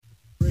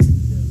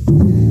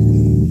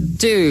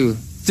2,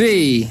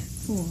 3.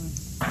 4.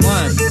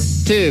 1,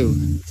 2,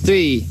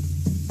 3.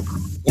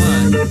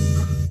 1,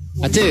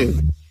 a 2,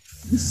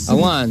 a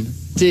 1,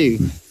 2,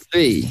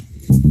 3.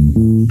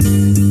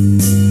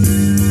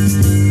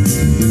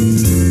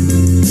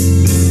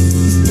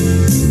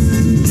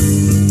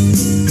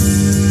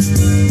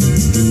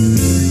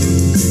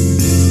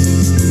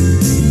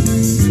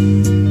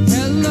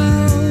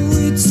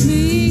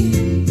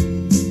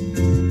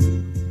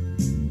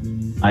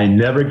 I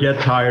never get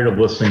tired of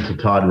listening to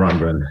Todd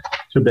Rundgren.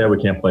 Too bad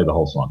we can't play the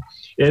whole song.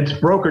 It's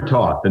Broker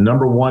Talk, the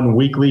 #1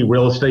 weekly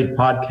real estate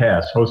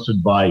podcast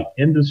hosted by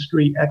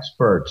industry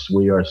experts.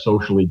 We are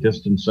socially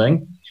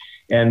distancing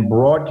and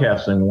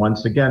broadcasting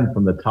once again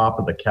from the top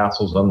of the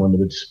Castles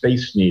Unlimited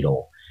Space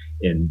Needle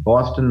in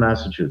Boston,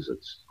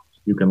 Massachusetts.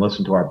 You can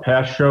listen to our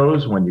past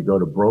shows when you go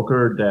to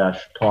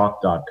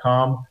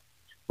broker-talk.com.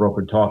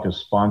 Broker Talk is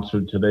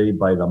sponsored today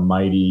by the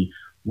mighty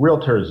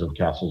Realtors of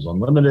Castles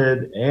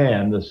Unlimited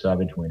and the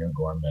Savage Wiener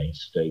Gourmet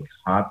Steak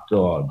Hot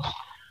Dogs.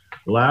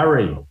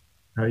 Larry,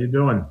 how you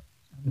doing?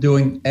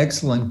 Doing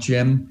excellent,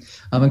 Jim.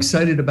 I'm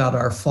excited about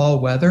our fall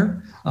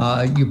weather.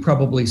 You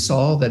probably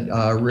saw that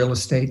real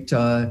estate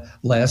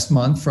last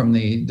month from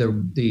the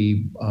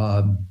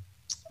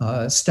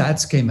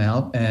stats came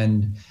out,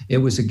 and it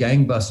was a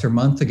gangbuster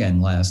month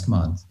again last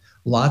month.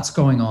 Lots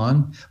going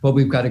on, but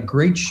we've got a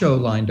great show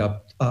lined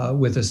up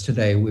with us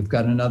today. We've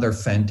got another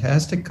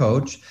fantastic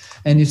coach,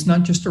 and he's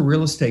not just a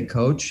real estate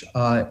coach.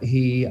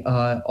 He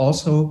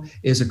also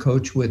is a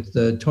coach with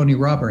the Tony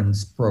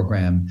Robbins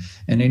program.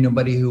 And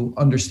anybody who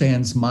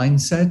understands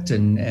mindset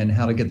and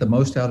how to get the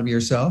most out of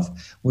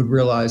yourself would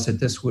realize that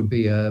this would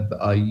be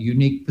a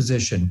unique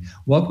position.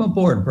 Welcome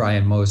aboard,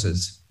 Brian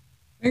Moses.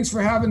 Thanks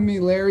for having me,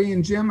 Larry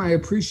and Jim. I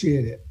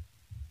appreciate it.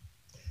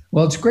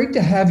 Well, it's great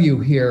to have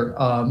you here.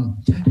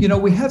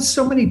 We have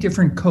so many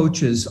different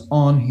coaches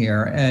on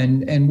here,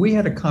 and we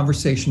had a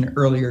conversation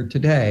earlier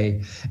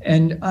today,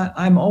 and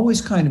I'm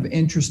always kind of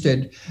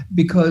interested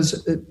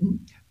because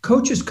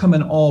coaches come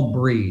in all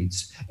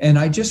breeds. And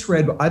I just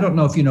read, I don't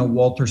know if you know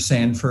Walter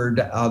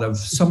Sanford out of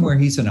somewhere,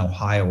 he's in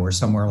Ohio or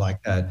somewhere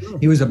like that.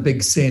 He was a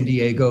big San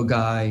Diego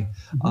guy.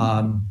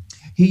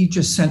 He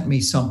just sent me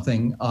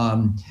something,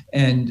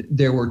 and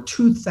there were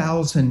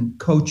 2,000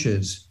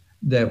 coaches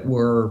that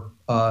were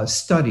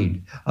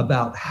studied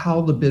about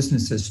how the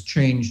business has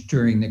changed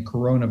during the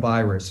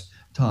coronavirus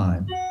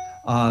time.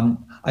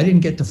 I didn't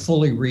get to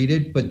fully read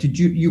it, but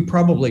you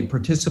probably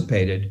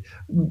participated.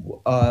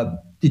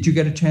 Did you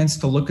get a chance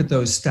to look at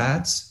those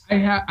stats?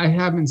 I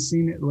haven't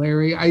seen it,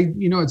 Larry.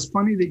 It's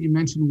funny that you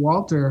mentioned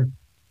Walter.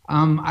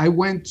 I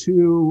went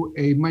to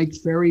a Mike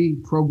Ferry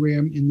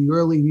program in the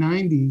early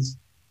 90s,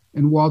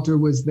 and Walter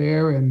was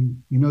there,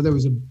 and there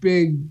was a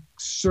big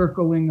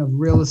circling of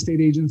real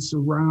estate agents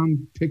around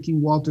picking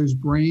Walter's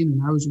brain,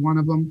 and I was one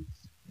of them.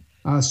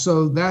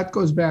 So that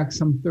goes back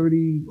some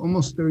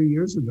almost 30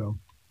 years ago.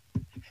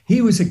 He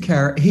is a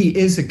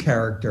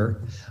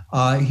character.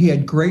 He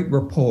had great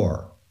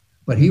rapport,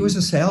 but he was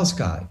a sales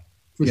guy.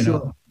 For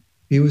sure.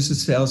 He was a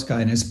sales guy,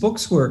 and his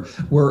books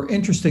were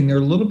interesting. They're a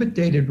little bit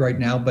dated right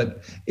now,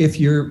 but if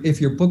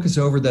your book is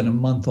over than a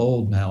month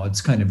old now, it's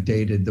kind of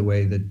dated the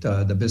way that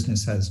the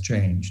business has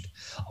changed.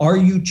 Are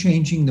you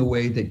changing the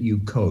way that you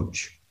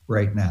coach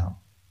right now?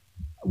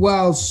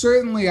 Well,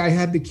 certainly I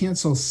had to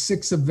cancel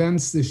 6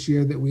 events this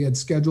year that we had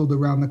scheduled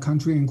around the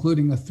country,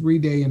 including a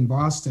 3-day in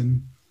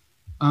Boston.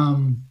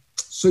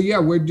 So yeah,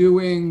 we're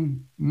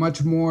doing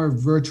much more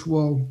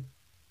virtual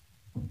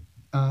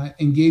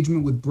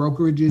engagement with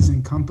brokerages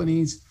and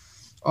companies.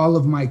 All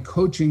of my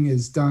coaching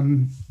is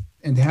done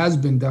and has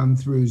been done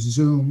through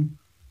Zoom.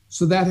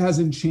 So that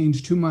hasn't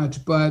changed too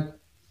much, but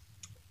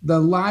the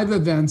live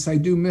events, I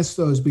do miss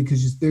those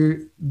because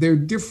they're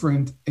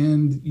different,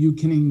 and you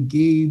can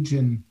engage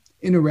and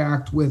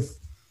interact with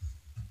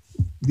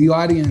the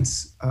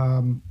audience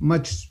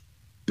much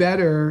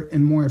better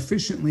and more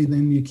efficiently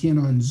than you can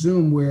on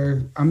Zoom,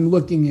 where I'm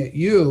looking at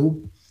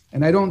you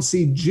and I don't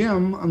see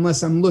Jim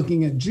unless I'm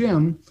looking at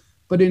Jim.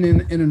 But in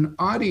an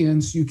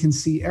audience, you can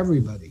see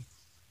everybody.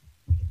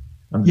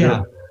 I'm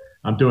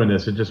doing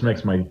this. It just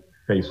makes my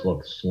face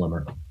look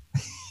slimmer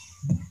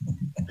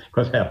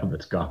because half of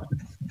it's gone.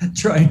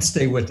 Try and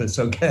stay with us,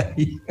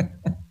 okay?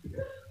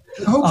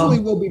 Hopefully,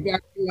 we'll be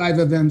back to live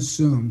events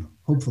soon.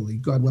 Hopefully,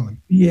 God willing.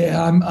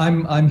 Yeah,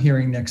 I'm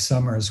hearing next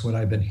summer is what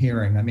I've been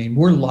hearing. I mean,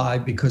 we're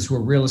live because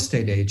we're real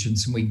estate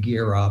agents and we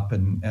gear up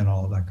and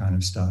all of that kind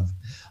of stuff.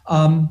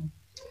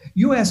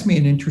 You asked me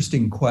an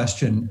interesting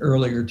question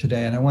earlier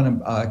today, and I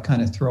want to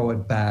kind of throw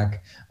it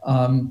back.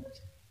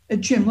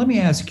 Jim, let me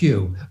ask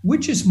you,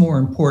 which is more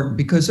important?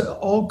 Because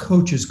all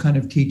coaches kind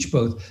of teach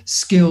both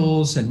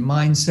skills and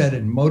mindset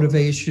and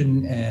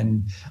motivation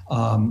and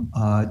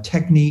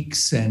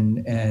techniques,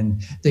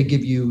 and they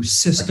give you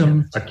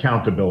systems.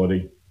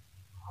 Accountability.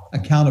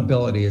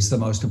 Accountability is the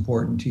most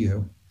important to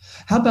you.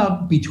 How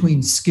about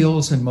between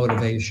skills and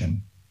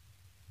motivation?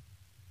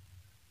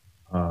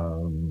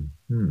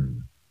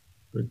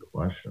 Good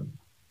question.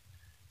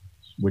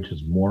 Which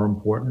is more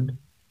important?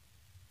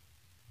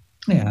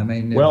 Yeah, I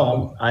mean,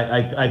 Well,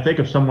 I think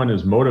if someone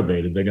is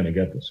motivated, they're going to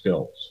get the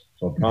skills.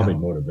 So probably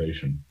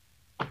motivation.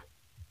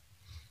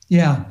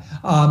 Yeah,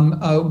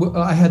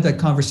 I had that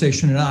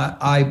conversation, and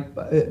I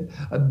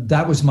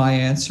that was my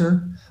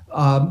answer.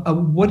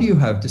 What do you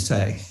have to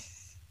say,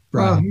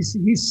 Brian? Well,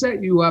 he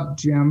set you up,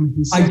 Jim.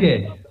 I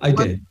did.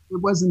 It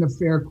wasn't a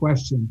fair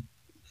question,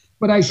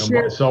 but I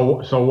shared.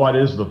 So what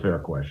is the fair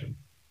question?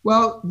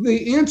 Well,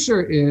 the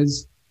answer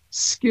is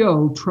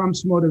skill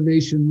trumps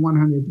motivation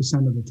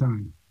 100% of the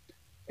time.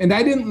 And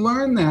I didn't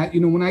learn that.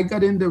 When I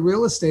got into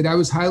real estate, I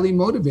was highly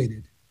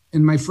motivated.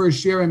 In my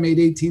first year, I made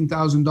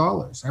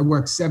 $18,000. I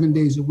worked 7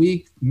 days a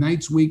week,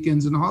 nights,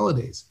 weekends, and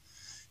holidays.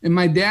 And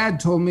my dad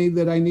told me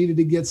that I needed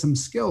to get some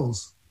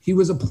skills. He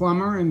was a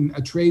plumber and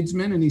a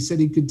tradesman, and he said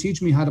he could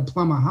teach me how to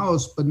plumb a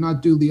house, but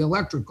not do the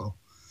electrical.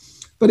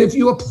 But if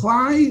you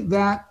apply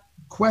that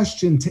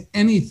question to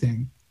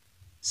anything,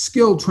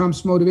 skill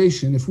trumps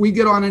motivation. If we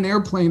get on an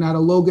airplane out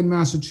of Logan,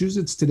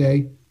 Massachusetts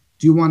today,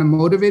 do you want a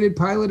motivated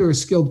pilot or a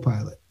skilled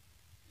pilot?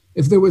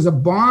 If there was a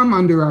bomb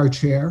under our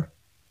chair,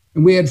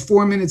 and we had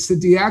 4 minutes to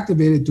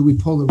deactivate it, do we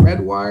pull the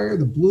red wire,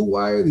 the blue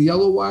wire, the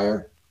yellow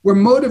wire? We're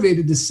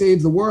motivated to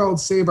save the world,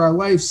 save our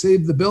life,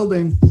 save the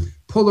building.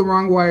 Pull the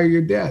wrong wire,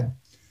 you're dead.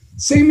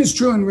 Same is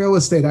true in real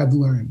estate, I've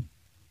learned.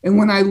 And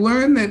when I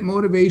learned that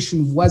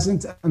motivation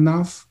wasn't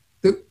enough,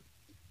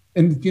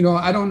 and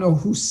I don't know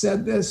who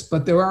said this,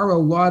 but there are a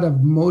lot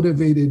of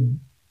motivated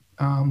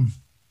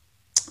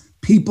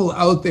people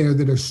out there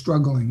that are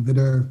struggling, that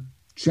are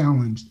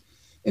challenged.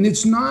 And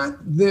it's not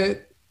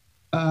that,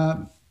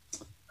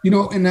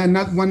 and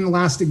then one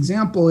last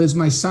example is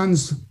my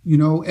son's,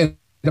 at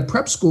a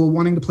prep school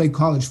wanting to play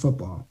college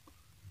football.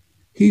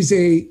 He's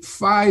a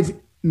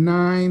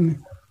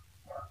 5'9"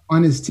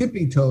 on his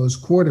tippy toes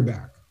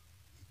quarterback.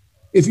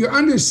 If you're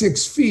under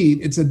 6 feet,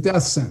 it's a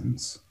death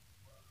sentence.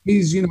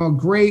 He's, a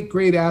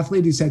great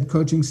athlete. He's had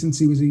coaching since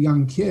he was a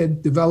young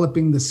kid,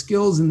 developing the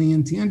skills and the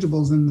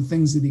intangibles and the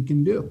things that he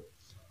can do.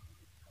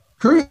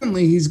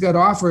 Currently, he's got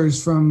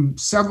offers from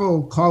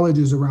several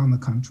colleges around the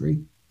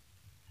country.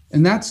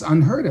 And that's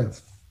unheard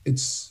of.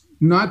 It's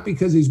not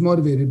because he's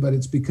motivated, but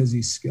it's because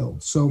he's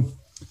skilled. So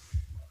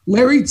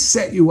Larry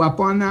set you up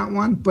on that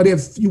one. But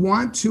if you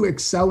want to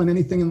excel in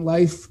anything in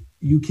life,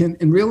 you can.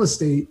 In real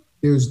estate,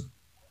 there's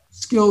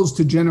skills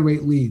to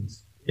generate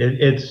leads.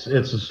 It's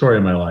a story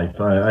of my life.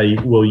 I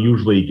will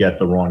usually get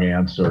the wrong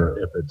answer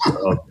if it's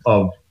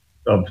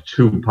of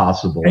two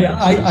possible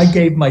answers. I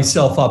gave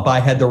myself up. I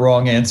had the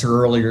wrong answer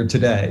earlier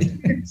today.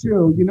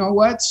 True. You know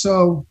what?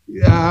 So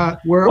I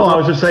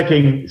was just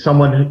thinking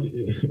someone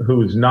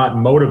who's not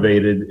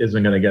motivated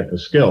isn't going to get the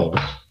skills.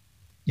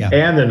 Yeah.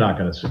 And they're not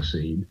going to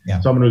succeed.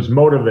 Yeah. Someone who's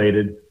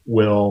motivated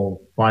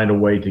will find a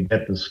way to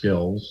get the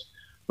skills.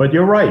 But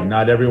you're right.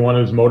 Not everyone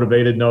who's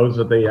motivated knows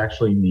that they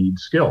actually need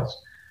skills.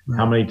 Right.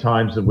 How many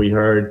times have we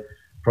heard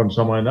from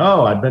someone,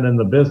 oh, I've been in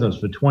the business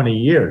for 20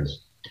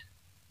 years.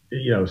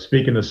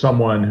 Speaking to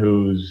someone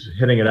who's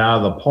hitting it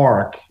out of the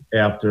park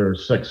after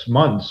 6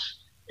 months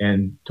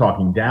and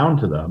talking down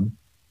to them.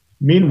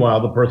 Meanwhile,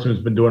 the person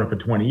who's been doing it for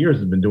 20 years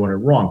has been doing it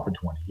wrong for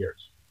 20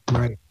 years.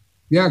 Right.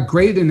 Yeah,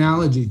 great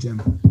analogy,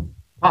 Jim.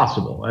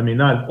 Possible. I mean,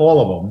 not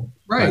all of them.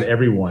 Right. Not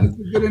everyone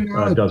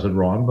does it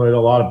wrong, but a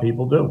lot of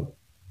people do.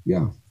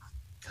 Yeah.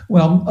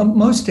 Well,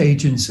 most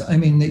agents, I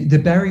mean, the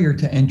barrier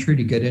to entry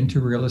to get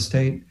into real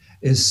estate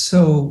is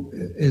so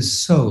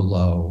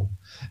low.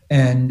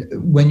 And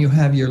when you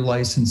have your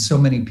license, so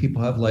many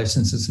people have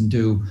licenses and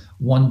do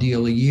one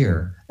deal a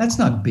year. That's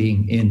not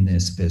being in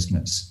this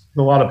business.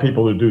 There's a lot of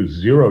people who do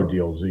 0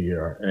 deals a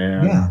year.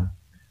 And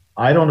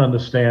I don't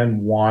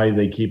understand why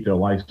they keep their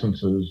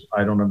licenses.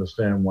 I don't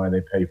understand why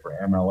they pay for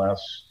MLS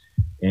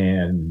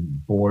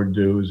and board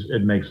dues.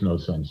 It makes no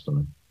sense to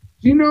me.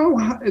 Do you know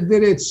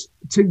that it's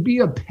to be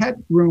a pet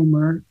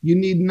groomer, you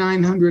need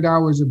 900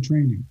 hours of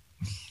training?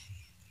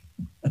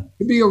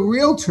 To be a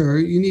realtor,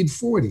 you need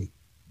 40.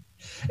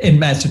 In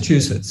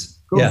Massachusetts.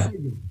 Go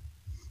figure.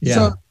 Yeah.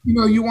 So,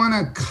 you want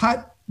to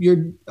cut your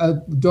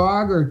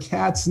dog or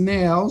cat's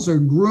nails or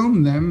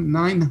groom them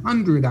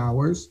 900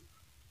 hours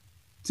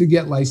to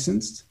get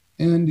licensed.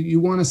 And you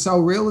want to sell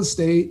real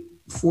estate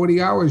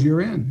 40 hours,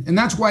 you're in. And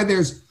that's why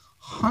there's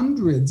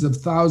hundreds of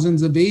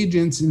thousands of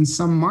agents in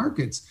some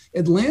markets.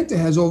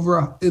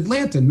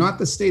 Atlanta, not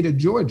the state of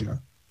Georgia,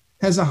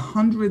 has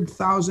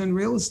 100,000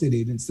 real estate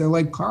agents. They're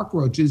like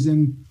cockroaches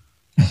in,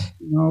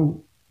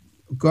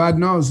 God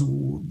knows,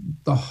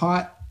 the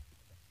hot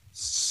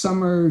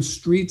summer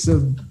streets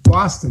of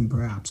Boston,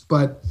 perhaps,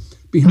 but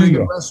behind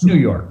the restaurant.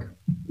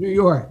 New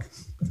York.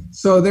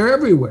 So they're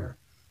everywhere.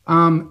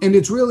 And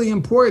it's really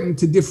important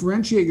to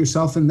differentiate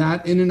yourself, and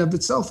that in and of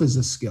itself is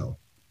a skill.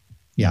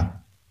 Yeah.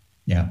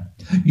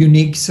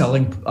 Unique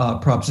selling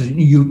proposition,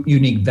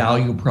 unique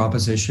value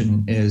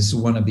proposition is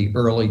one of the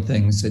early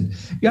things that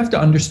you have to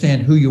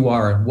understand who you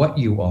are and what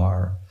you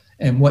are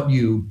and what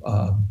you,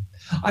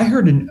 I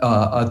heard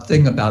a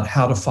thing about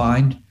how to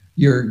find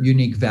your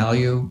unique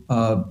value.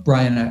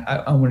 Brian,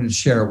 I wanted to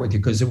share it with you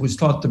because it was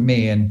taught to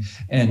me,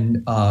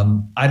 and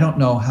I don't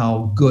know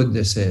how good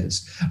this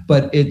is,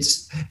 but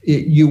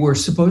you were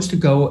supposed to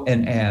go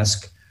and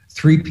ask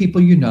 3 people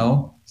you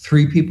know,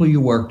 3 people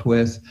you worked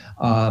with,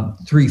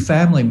 3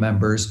 family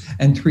members,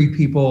 and 3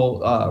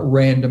 people,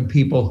 random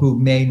people who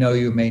may know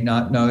you, may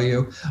not know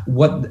you,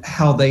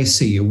 how they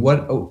see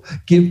you.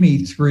 Give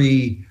me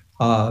 3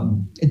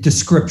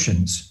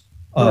 descriptions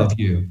of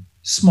you: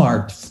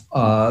 smart,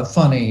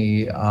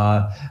 funny,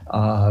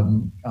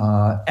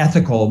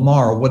 ethical,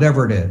 moral,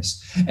 whatever it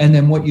is. And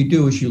then what you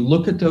do is you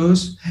look at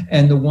those,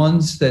 and the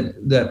ones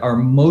that are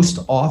most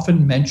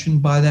often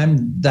mentioned by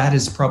them, that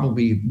is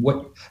probably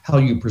how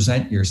you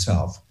present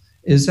yourself.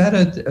 Is that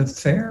a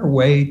fair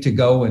way to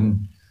go?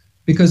 And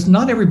because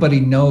not everybody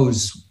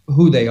knows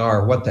who they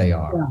are, what they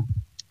are. Yeah.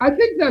 I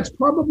think that's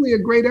probably a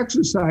great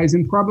exercise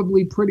and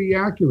probably pretty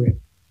accurate.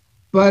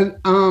 But,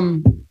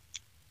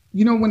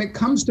 when it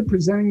comes to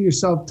presenting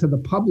yourself to the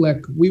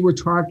public, we were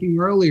talking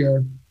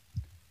earlier,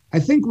 I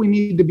think we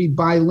need to be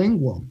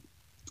bilingual,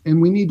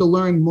 and we need to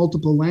learn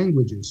multiple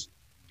languages.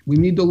 We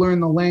need to learn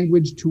the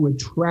language to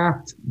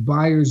attract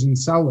buyers and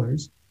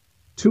sellers.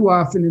 Too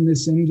often in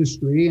this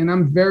industry, and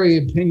I'm very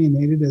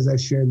opinionated, as I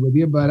shared with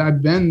you, but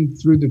I've been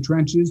through the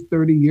trenches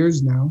 30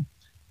 years now,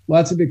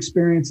 lots of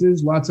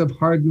experiences, lots of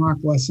hard knock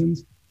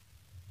lessons.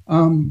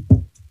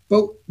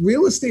 But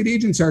real estate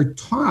agents are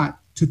taught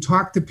to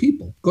talk to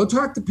people. Go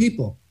talk to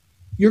people.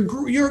 You're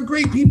a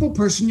great people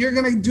person. You're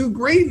going to do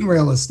great in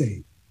real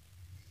estate.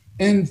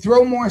 And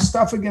throw more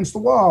stuff against the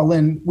wall.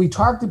 And we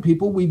talk to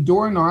people. We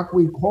door knock.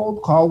 We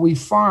cold call. We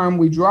farm.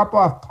 We drop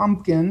off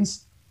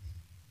pumpkins.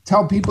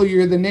 Tell people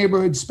you're the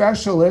neighborhood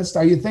specialist.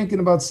 Are you thinking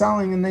about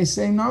selling? And they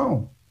say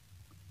no.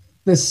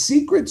 The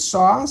secret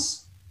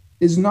sauce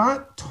is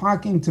not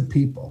talking to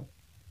people.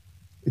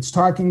 It's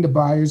talking to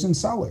buyers and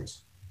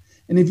sellers.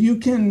 And if you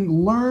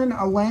can learn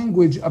a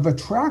language of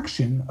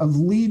attraction, of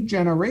lead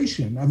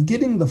generation, of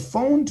getting the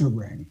phone to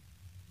ring,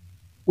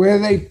 where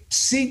they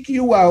seek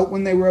you out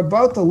when they were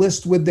about to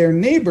list with their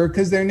neighbor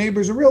because their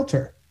neighbor's a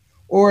realtor,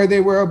 or they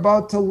were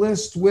about to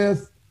list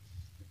with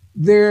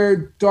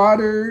their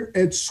daughter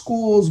at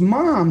school's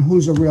mom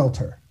who's a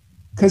realtor,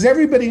 because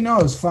everybody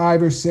knows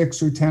 5 or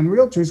 6 or 10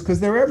 realtors because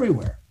they're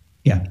everywhere.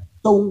 Yeah.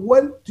 So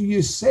what do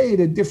you say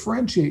to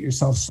differentiate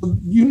yourself? So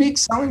unique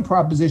selling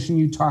proposition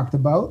you talked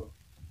about.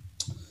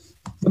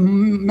 The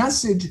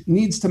message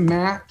needs to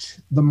match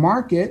the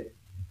market.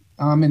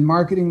 In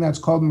marketing, that's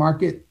called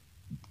market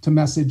to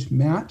message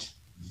match.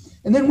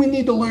 And then we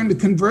need to learn to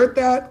convert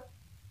that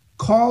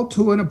call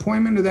to an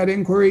appointment or that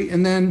inquiry,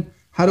 and then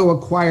how to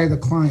acquire the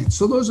client.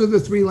 So those are the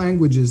 3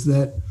 languages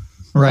that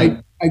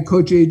I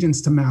coach agents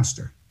to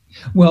master.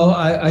 Well,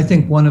 I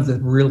think one of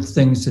the real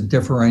things that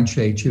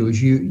differentiates you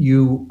is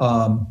you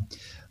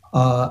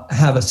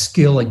have a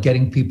skill at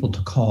getting people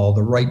to call,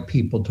 the right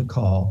people to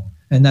call.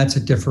 And that's a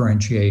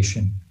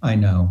differentiation, I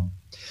know.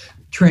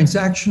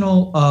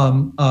 Transactional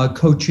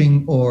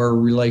coaching or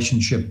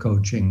relationship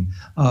coaching.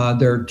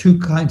 There are 2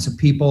 kinds of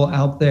people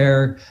out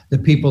there: the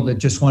people that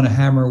just want to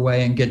hammer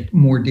away and get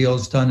more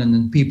deals done, and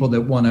then people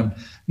that want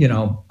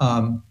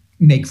to,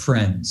 make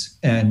friends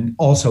and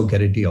also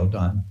get a deal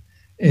done.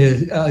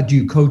 Do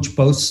you coach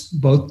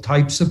both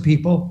types of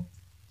people?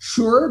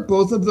 Sure,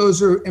 both of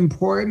those are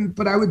important,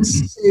 but I would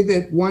say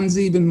that one's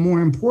even more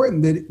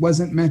important that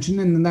wasn't mentioned,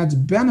 and that's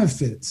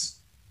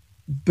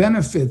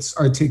benefits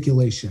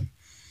articulation.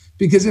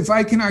 Because if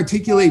I can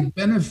articulate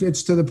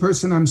benefits to the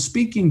person I'm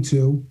speaking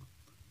to,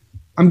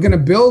 I'm going to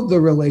build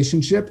the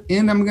relationship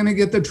and I'm going to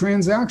get the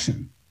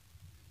transaction.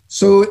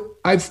 So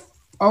I've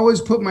always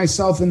put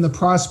myself in the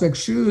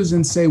prospect's shoes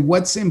and say,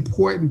 what's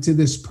important to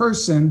this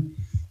person?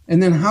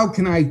 And then how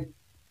can I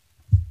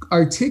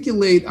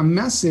articulate a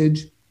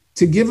message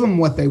to give them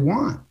what they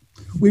want?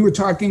 We were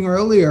talking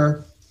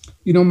earlier,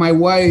 my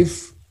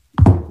wife,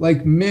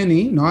 like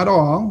many, not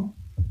all,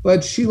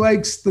 but she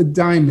likes the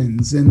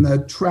diamonds and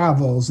the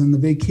travels and the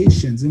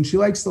vacations, and she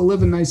likes to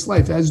live a nice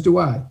life, as do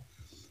I.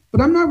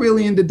 But I'm not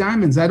really into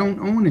diamonds. I don't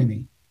own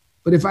any.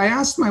 But if I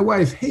asked my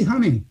wife, hey,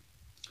 honey,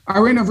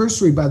 our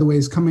anniversary, by the way,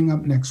 is coming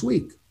up next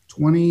week,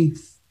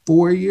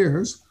 24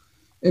 years.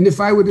 And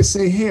if I were to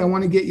say, hey, I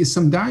want to get you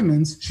some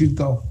diamonds, she'd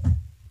go,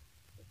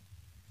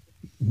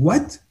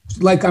 what?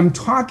 Like I'm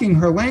talking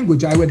her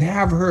language. I would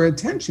have her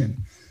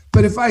attention.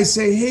 But if I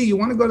say, hey, you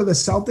want to go to the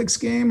Celtics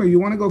game or you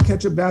want to go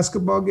catch a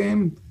basketball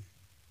game?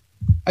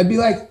 I'd be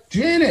like,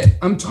 Janet,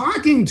 I'm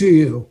talking to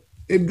you.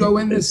 It'd go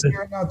in this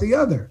ear and out the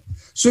other.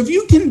 So if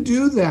you can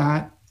do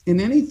that in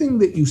anything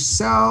that you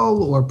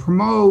sell or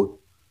promote,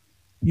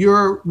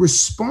 your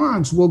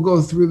response will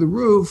go through the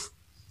roof.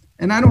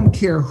 And I don't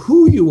care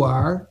who you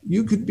are.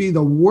 You could be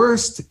the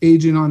worst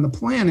agent on the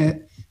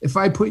planet. If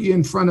I put you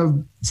in front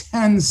of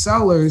 10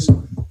 sellers,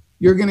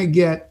 you're going to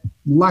get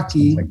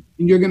lucky and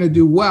you're going to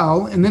do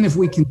well. And then if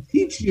we can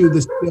teach you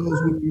the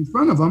skills when you're in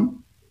front of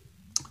them,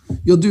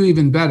 you'll do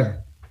even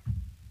better.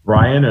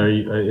 Brian,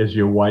 is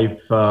your wife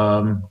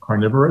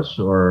carnivorous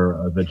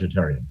or a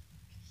vegetarian?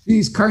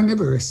 She's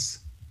carnivorous.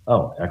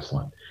 Oh,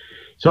 excellent.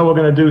 So we're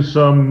going to do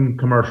some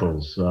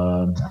commercials.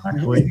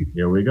 Actually,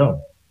 here we go.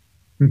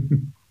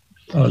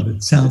 Oh,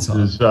 that sounds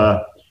awesome.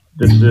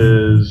 This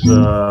is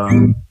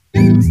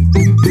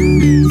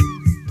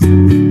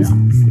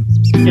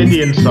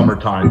Indian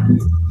summertime.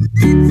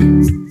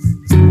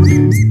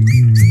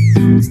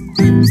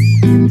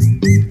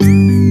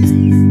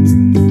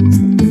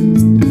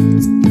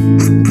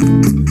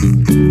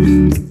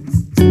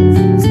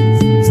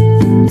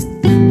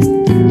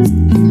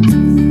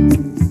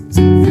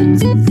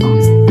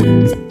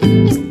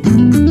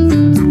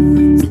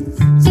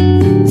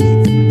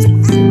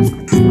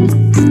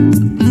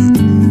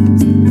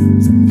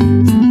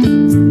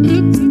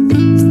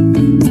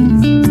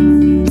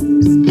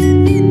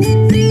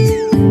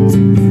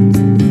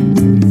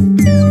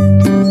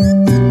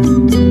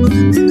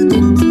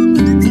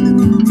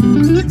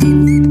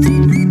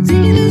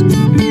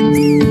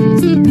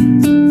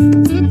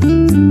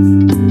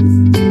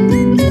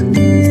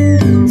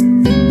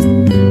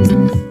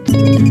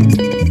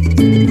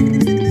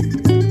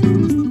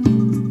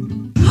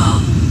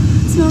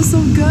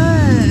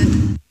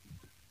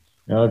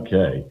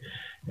 Okay.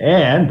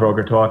 And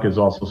Broker Talk is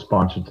also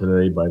sponsored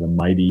today by the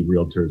mighty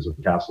realtors of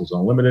Castles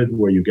Unlimited,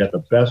 where you get the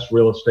best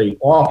real estate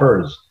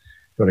offers.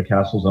 Go to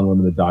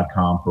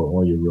castlesunlimited.com for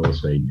all your real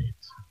estate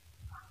needs.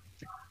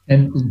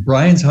 And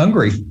Brian's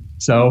hungry,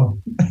 so.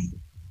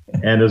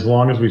 And as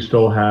long as we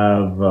still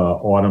have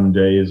autumn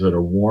days that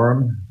are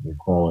warm, we'll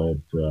call it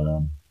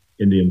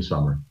Indian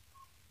summer.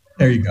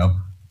 There you go.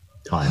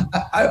 Time.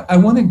 I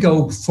want to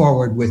go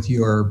forward with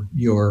your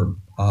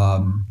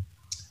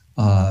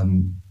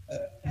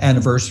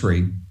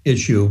anniversary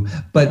issue,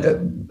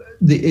 but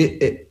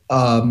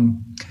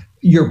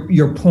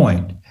your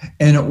point,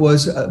 and it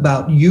was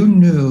about you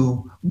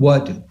knew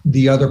what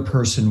the other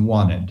person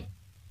wanted.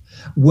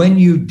 When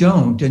you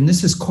don't, and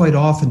this is quite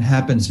often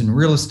happens in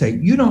real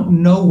estate, you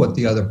don't know what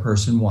the other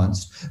person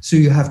wants, so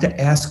you have to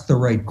ask the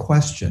right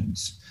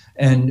questions.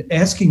 And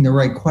asking the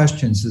right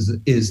questions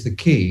is the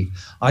key.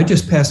 I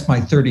just passed my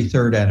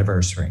 33rd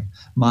anniversary.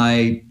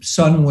 My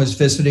son was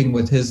visiting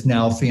with his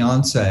now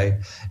fiance,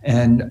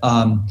 and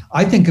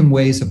I think in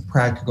ways of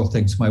practical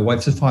things. My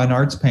wife's a fine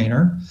arts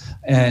painter,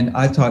 and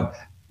I thought,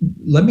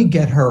 let me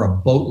get her a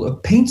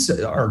boat. Paints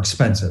are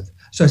expensive,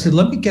 so I said,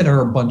 let me get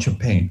her a bunch of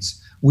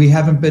paints. We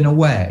haven't been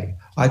away.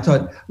 I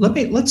thought,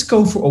 let's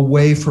go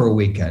away for a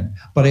weekend.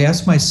 But I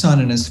asked my son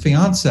and his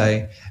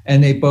fiance,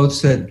 and they both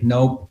said,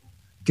 nope.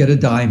 Get a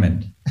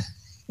diamond,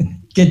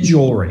 get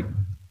jewelry,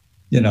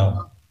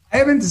 I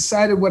haven't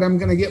decided what I'm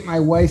going to get my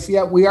wife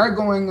yet. We are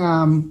going,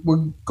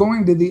 we're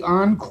going to the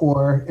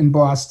Encore in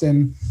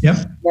Boston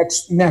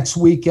next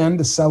weekend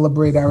to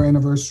celebrate our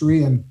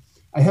anniversary. And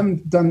I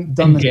haven't done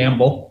the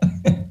gamble.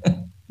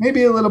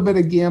 Maybe a little bit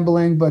of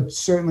gambling, but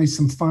certainly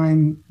some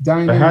fine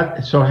dining.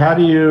 So how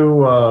do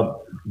you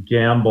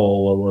gamble,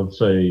 or let's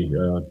say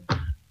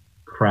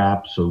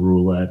craps or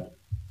roulette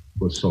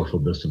with social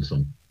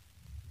distancing?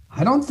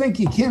 I don't think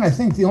you can. I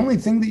think the only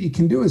thing that you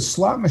can do is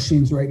slot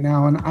machines right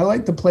now. And I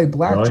like to play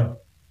blackjack. Really?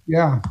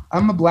 Yeah,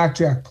 I'm a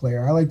blackjack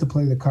player. I like to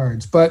play the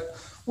cards. But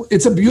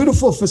it's a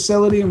beautiful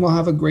facility, and we'll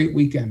have a great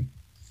weekend.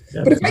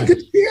 Yeah, but if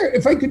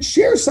I could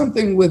share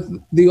something with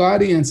the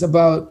audience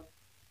about,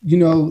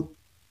 when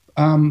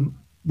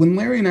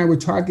Larry and I were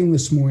talking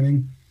this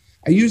morning,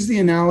 I used the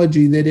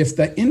analogy that if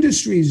the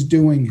industry is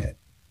doing it,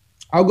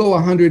 I'll go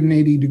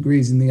 180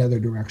 degrees in the other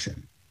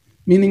direction.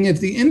 Meaning if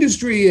the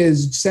industry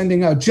is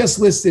sending out just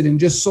listed and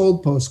just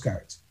sold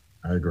postcards,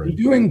 I agree.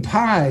 Doing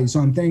pies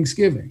on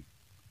Thanksgiving,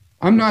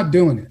 I'm not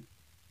doing it.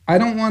 I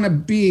don't want to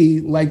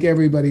be like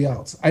everybody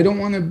else. I don't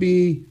want to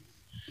be,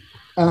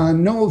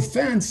 no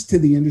offense to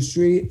the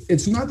industry.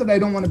 It's not that I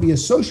don't want to be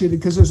associated,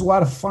 because there's a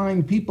lot of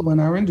fine people in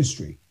our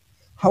industry.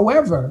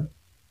 However,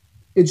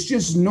 it's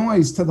just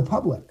noise to the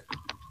public.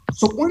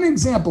 So one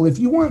example, if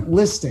you want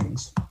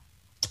listings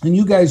and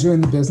you guys are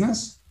in the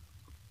business,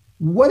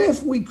 what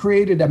if we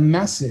created a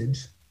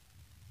message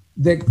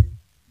that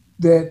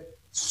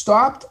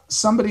stopped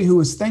somebody who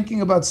was thinking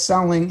about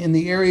selling in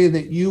the area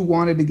that you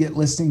wanted to get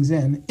listings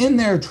in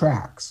their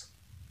tracks?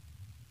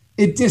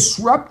 It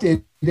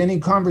disrupted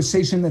any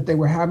conversation that they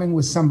were having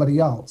with somebody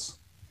else.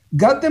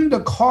 Got them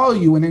to call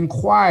you and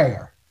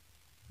inquire.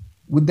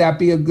 Would that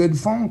be a good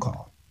phone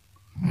call?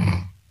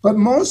 But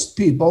most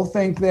people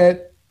think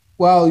that,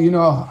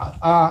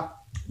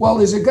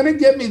 is it going to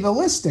get me the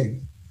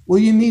listing? Well,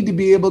 you need to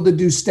be able to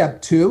do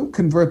step 2,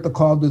 convert the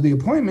call to the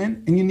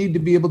appointment, and you need to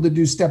be able to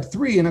do step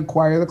 3 and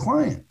acquire the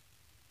client.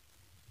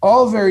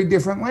 All very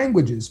different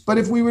languages. But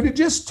if we were to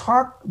just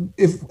talk,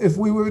 if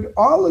we would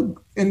all,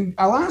 and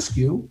I'll ask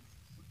you,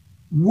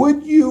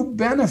 would you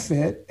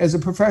benefit as a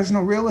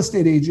professional real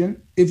estate agent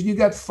if you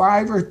got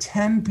 5 or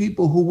 10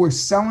 people who were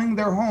selling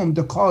their home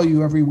to call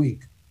you every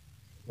week?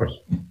 Of course.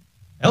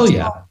 Hell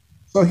yeah.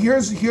 So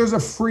here's a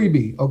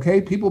freebie, okay?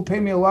 People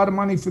pay me a lot of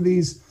money for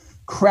these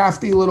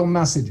crafty little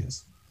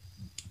messages.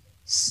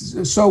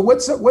 So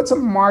what's a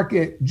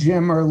market,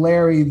 Jim or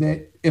Larry,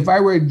 that if I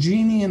were a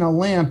genie in a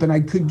lamp and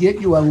I could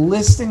get you a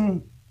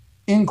listing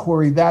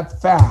inquiry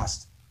that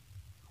fast,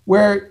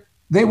 where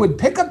They would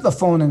pick up the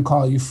phone and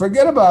call you.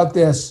 Forget about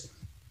this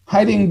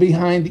hiding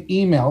behind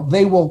email.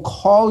 They will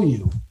call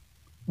you.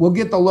 We'll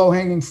get the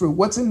low-hanging fruit.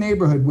 What's a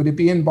neighborhood? Would it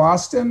be in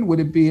Boston? Would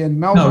it be in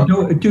Melbourne?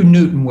 No, do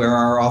Newton, where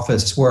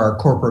our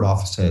corporate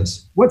office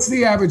is. What's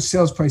the average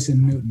sales price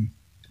in Newton?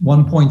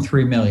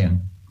 1.3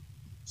 million.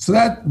 So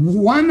that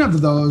one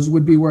of those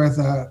would be worth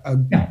a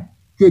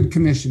good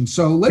commission.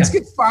 So let's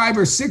get 5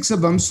 or 6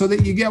 of them so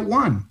that you get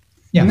one.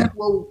 And then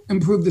we'll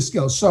improve the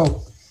skills.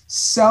 So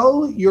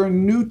sell your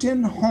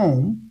Newton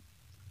home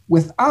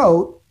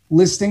without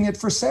listing it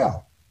for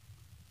sale.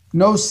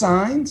 No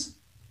signs,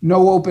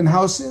 no open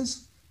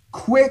houses,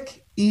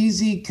 quick,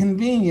 easy,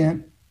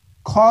 convenient.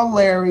 Call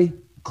Larry,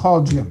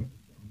 call Jim.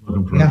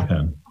 Looking for a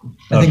pen.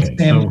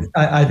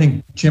 I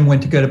think Jim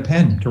went to get a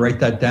pen to write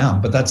that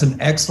down, but that's an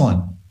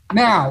excellent.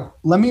 Now,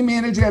 let me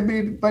manage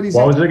everybody's.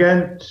 What was it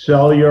again?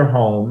 Sell your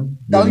home.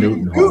 Sell your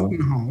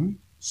Newton home.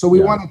 So we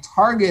want to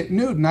target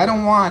Newton. I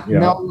don't want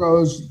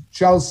Melrose,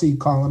 Chelsea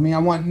calling me. I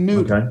want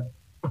Newton.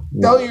 Okay.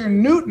 Sell your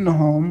Newton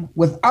home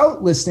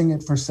without listing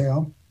it for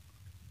sale.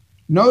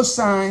 No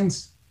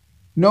signs,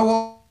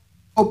 no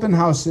open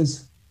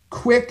houses,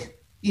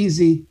 quick,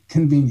 easy,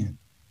 convenient.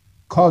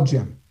 Call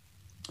Jim.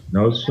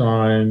 No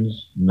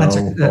signs, no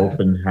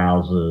open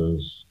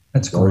houses.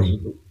 That's great.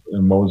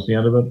 And what was the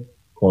end of it?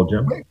 Call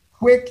Jim.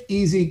 Quick,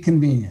 easy,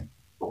 convenient.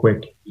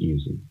 Quick,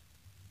 easy.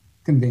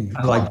 Convenient.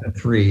 I like the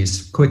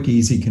 3s. Quick,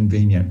 easy,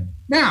 convenient.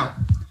 Now,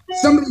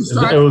 somebody's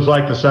talking. It was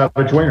like the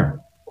Savage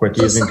Winger. Quick,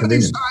 easy, and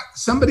convenient.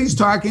 Somebody's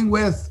talking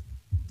with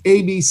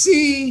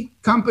ABC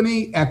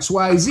company,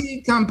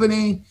 XYZ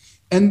company,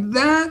 and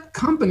that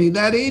company,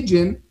 that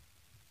agent,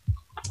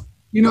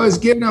 is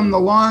giving them the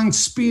long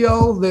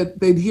spiel that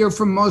they'd hear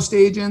from most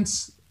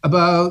agents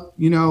about,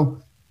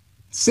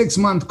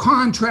 6-month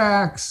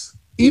contracts,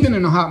 even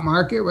in a hot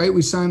market, right?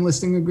 We sign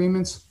listing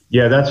agreements.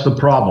 Yeah, that's the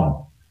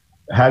problem.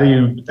 How do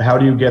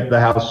you get the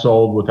house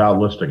sold without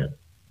listing it?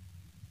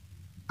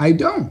 I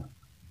don't.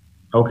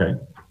 Okay.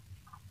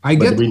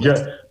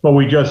 But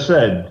we just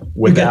said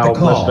without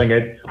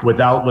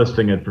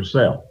listing it for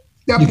sale.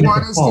 Step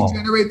 1 is to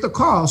generate the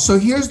call. So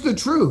here's the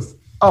truth.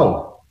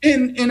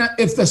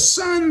 If the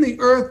sun, the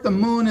earth, the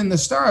moon, and the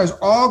stars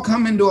all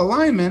come into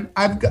alignment,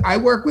 I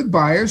work with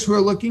buyers who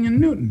are looking in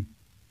Newton.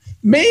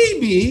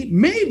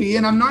 Maybe,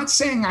 and I'm not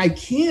saying I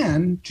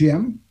can,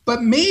 Jim,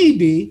 but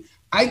maybe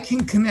I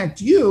can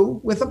connect you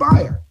with a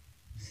buyer.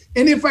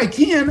 And if I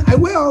can, I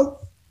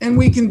will, and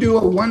we can do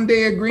a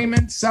 1-day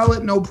agreement, sell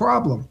it, no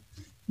problem.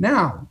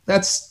 Now,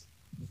 that's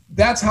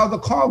how the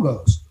call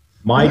goes.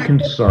 My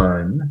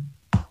concern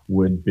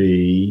would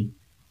be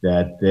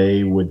that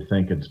they would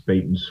think it's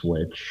bait and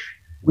switch.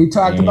 We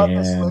talked about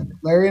this.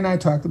 Larry and I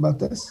talked about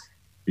this.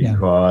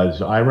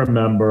 Because I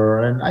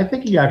remember, and I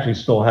think he actually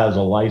still has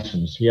a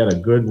license. He had a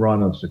good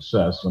run of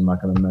success. I'm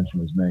not going to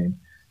mention his name.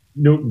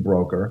 Newton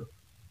Broker.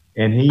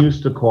 And he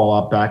used to call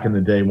up back in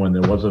the day when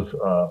there was a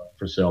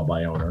for sale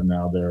by owner.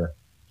 Now they're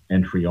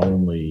entry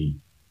only.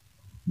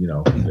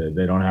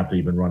 They don't have to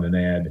even run an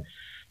ad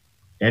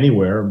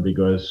anywhere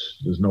because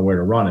there's nowhere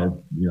to run it.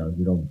 You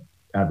don't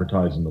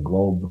advertise in the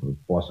Globe,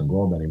 Boston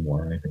Globe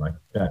anymore or anything like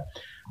that.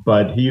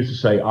 But he used to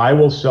say, I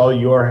will sell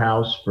your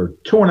house for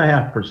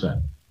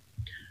 2.5%.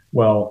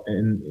 Well,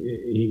 and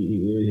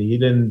he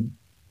didn't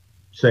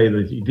say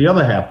the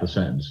other half of the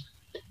sentence.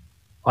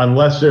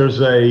 Unless there's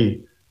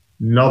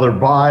another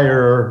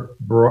buyer,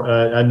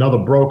 another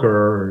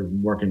broker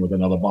working with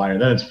another buyer,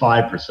 then it's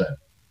 5%.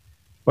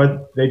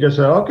 But they just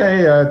said,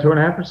 okay,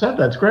 2.5%,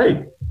 that's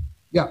great.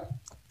 Yeah.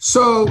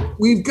 So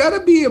we've got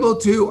to be able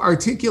to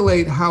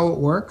articulate how it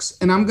works.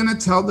 And I'm going to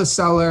tell the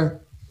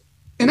seller,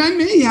 and I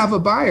may have a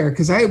buyer,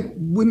 because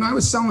when I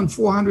was selling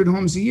 400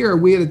 homes a year,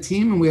 we had a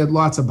team and we had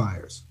lots of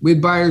buyers. We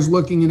had buyers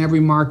looking in every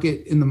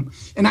market and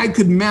I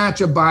could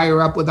match a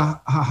buyer up with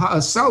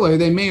a seller.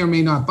 They may or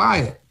may not buy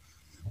it.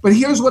 But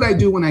here's what I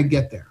do when I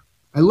get there.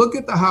 I look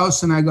at the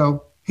house and I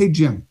go, hey,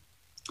 Jim,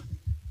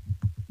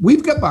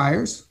 we've got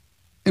buyers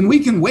and we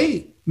can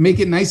wait, make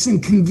it nice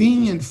and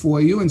convenient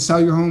for you and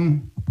sell your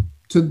home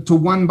to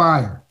one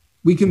buyer.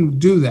 We can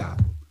do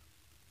that.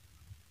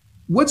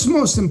 What's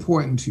most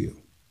important to you?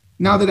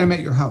 Now that I'm at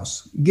your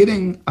house,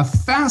 getting a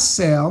fast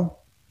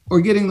sale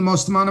or getting the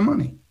most amount of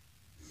money?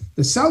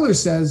 The seller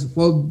says,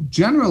 well,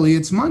 generally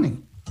it's money.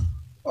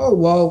 Oh,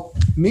 well,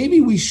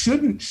 maybe we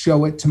shouldn't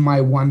show it to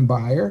my one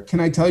buyer. Can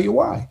I tell you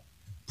why?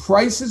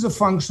 Price is a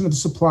function of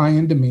supply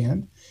and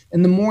demand.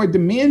 And the more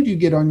demand you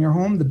get on your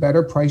home, the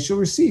better price you'll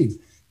receive.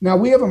 Now,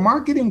 we have a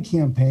marketing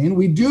campaign.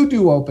 We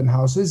do open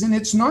houses, and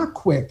it's not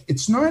quick.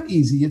 It's not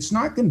easy. It's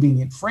not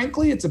convenient.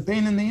 Frankly, it's a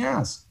pain in the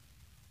ass.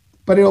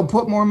 But it'll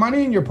put more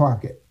money in your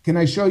pocket. Can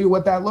I show you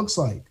what that looks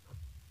like?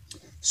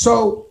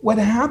 So what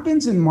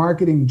happens in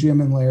marketing,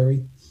 Jim and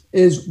Larry,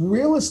 is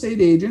real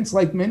estate agents,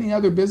 like many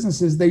other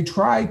businesses, they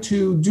try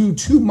to do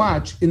too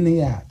much in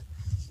the ad.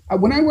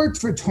 When I worked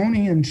for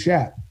Tony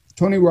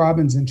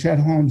Robbins and Chet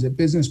Holmes at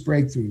Business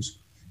Breakthroughs,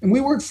 and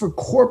we worked for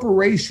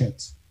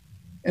corporations,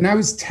 and I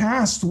was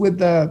tasked with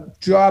the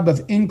job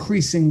of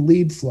increasing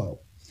lead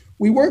flow.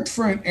 We worked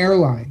for an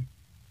airline,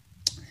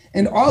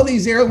 And all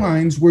these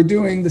airlines were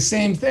doing the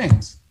same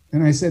things.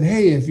 And I said,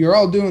 hey, if you're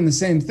all doing the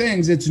same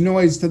things, it's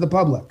noise to the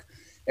public.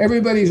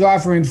 Everybody's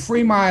offering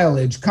free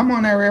mileage. Come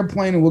on our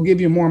airplane and we'll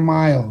give you more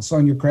miles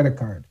on your credit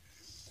card.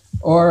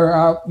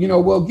 Or,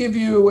 we'll give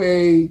you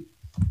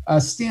a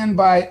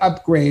standby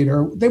upgrade.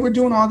 Or they were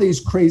doing all these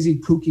crazy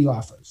kooky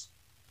offers.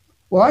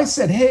 Well, I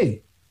said,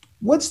 hey,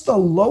 what's the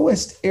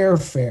lowest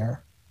airfare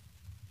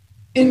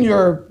in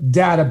your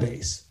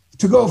database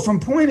to go from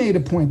point A to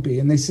point B?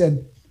 And they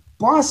said,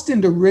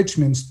 Boston to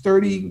Richmond's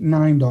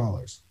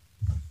 $39.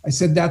 I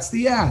said, that's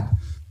the ad.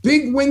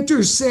 Big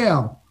winter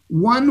sale,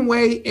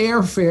 one-way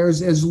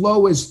airfares as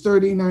low as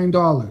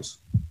 $39.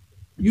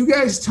 You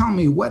guys tell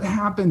me what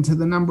happened to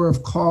the number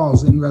of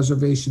calls and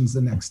reservations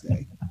the next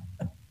day.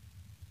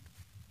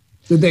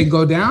 Did they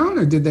go down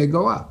or did they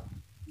go up?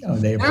 Oh,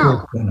 they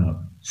now, went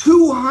up.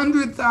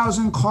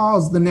 200,000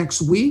 calls the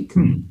next week,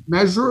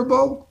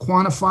 measurable,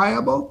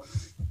 quantifiable.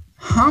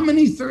 How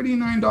many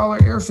 $39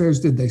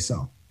 airfares did they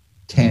sell?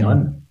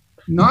 10.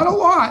 Not a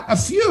lot, a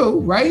few,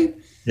 right?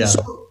 Yeah.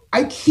 So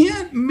I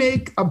can't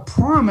make a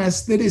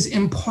promise that is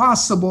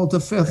impossible to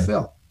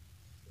fulfill.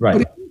 Right.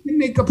 But if you can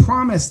make a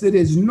promise that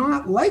is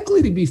not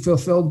likely to be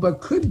fulfilled, but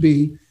could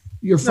be,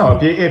 you're No,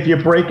 fine. if you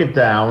break it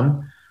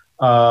down,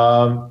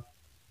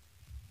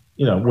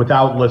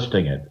 without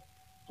listing it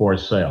for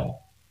sale,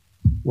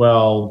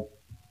 well,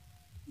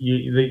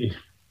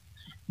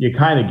 you're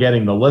kind of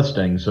getting the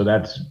listing, so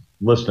that's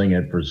listing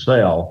it for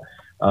sale.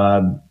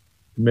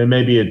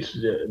 Maybe it's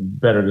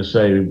better to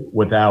say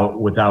without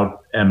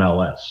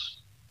MLS.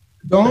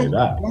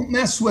 Don't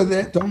mess with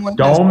it.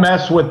 Don't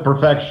mess with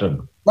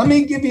perfection. Let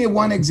me give you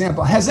one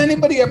example. Has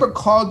anybody ever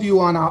called you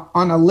on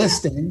a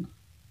listing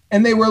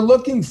and they were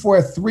looking for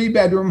a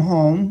 4-bedroom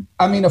home,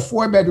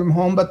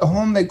 but the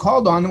home they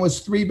called on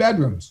was 3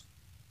 bedrooms?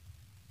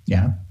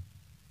 Yeah.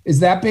 Is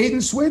that bait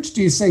and switch?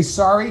 Do you say,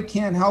 sorry,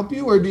 can't help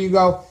you? Or do you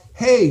go,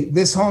 hey,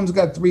 this home's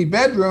got 3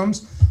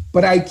 bedrooms,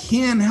 but I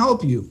can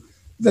help you?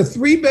 The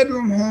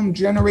 3-bedroom home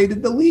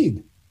generated the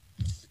lead.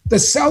 The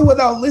sell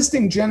without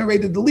listing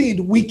generated the lead.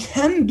 We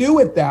can do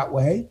it that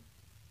way,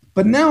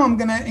 but now I'm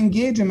going to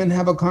engage them and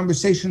have a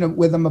conversation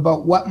with them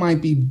about what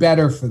might be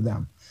better for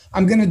them.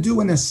 I'm going to do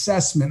an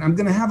assessment. I'm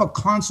going to have a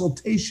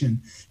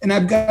consultation, and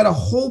I've got a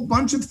whole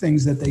bunch of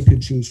things that they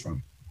could choose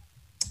from.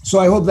 So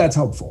I hope that's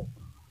helpful.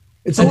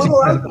 It's That's a little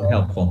incredibly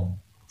helpful.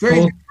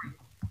 very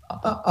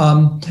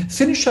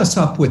Finish us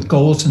up with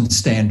goals and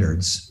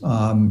standards.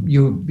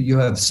 You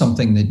have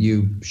something that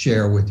you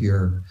share with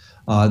your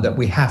that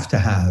we have to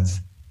have.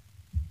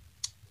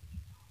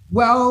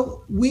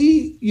 Well,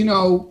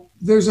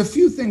 there's a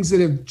few things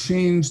that have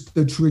changed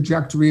the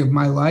trajectory of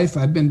my life.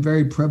 I've been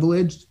very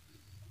privileged.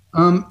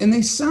 And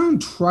they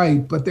sound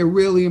trite, but they're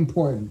really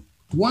important.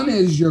 One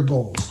is your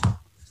goals.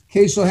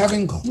 Okay, so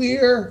having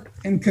clear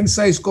and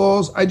concise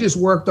goals. I just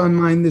worked on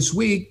mine this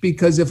week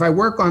because if I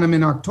work on them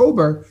in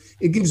October,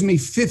 it gives me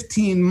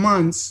 15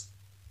 months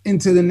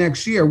into the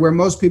next year, where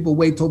most people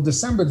wait till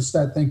December to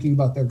start thinking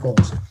about their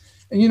goals.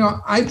 And,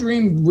 I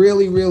dream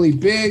really, really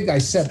big. I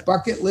set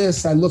bucket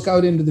lists. I look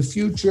out into the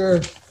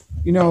future.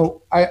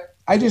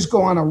 I just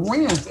go on a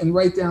rant and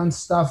write down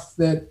stuff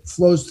that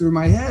flows through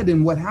my head.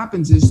 And what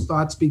happens is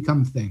thoughts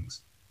become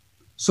things.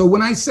 So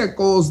when I set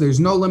goals, there's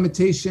no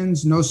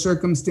limitations, no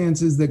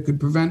circumstances that could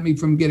prevent me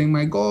from getting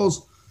my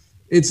goals.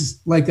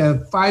 It's like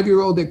a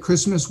 5-year-old at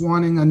Christmas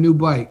wanting a new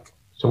bike.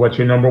 So what's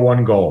your number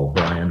one goal,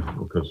 Brian?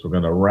 Because we're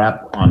going to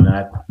wrap on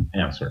that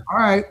answer. All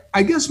right.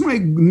 I guess my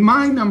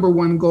number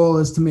one goal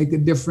is to make a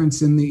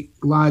difference in the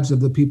lives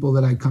of the people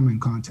that I come in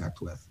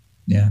contact with.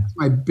 Yeah. It's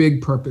my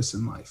big purpose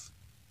in life.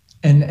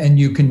 And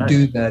you can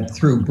do that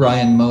through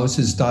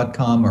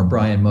brianmoses.com or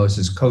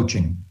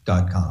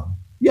brianmosescoaching.com.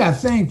 Yeah,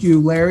 thank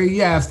you, Larry.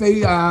 Yeah, if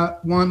they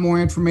want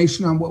more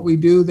information on what we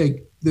do,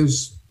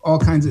 there's all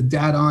kinds of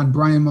data on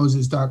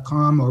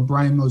brianmoses.com or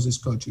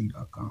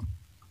brianmosescoaching.com.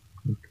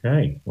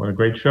 Okay, what a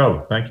great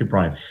show. Thank you,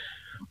 Brian.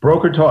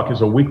 Broker Talk is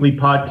a weekly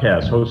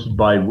podcast hosted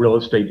by real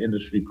estate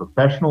industry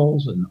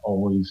professionals and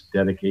always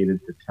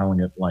dedicated to telling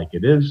it like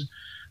it is.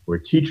 We're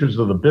teachers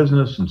of the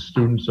business and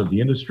students of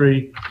the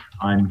industry.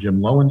 I'm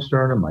Jim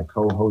Lowenstern, and my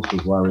co-host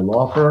is Larry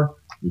Laufer.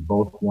 We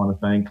both want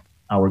to thank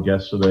our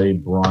guest today,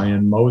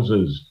 Brian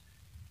Moses.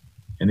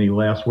 Any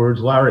last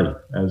words, Larry,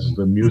 as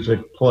the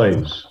music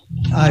plays?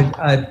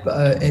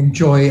 I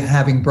enjoy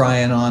having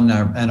Brian on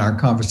and our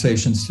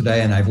conversations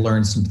today, and I've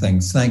learned some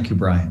things. Thank you,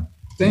 Brian.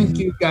 Thank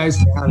you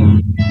guys for having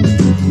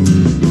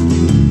me.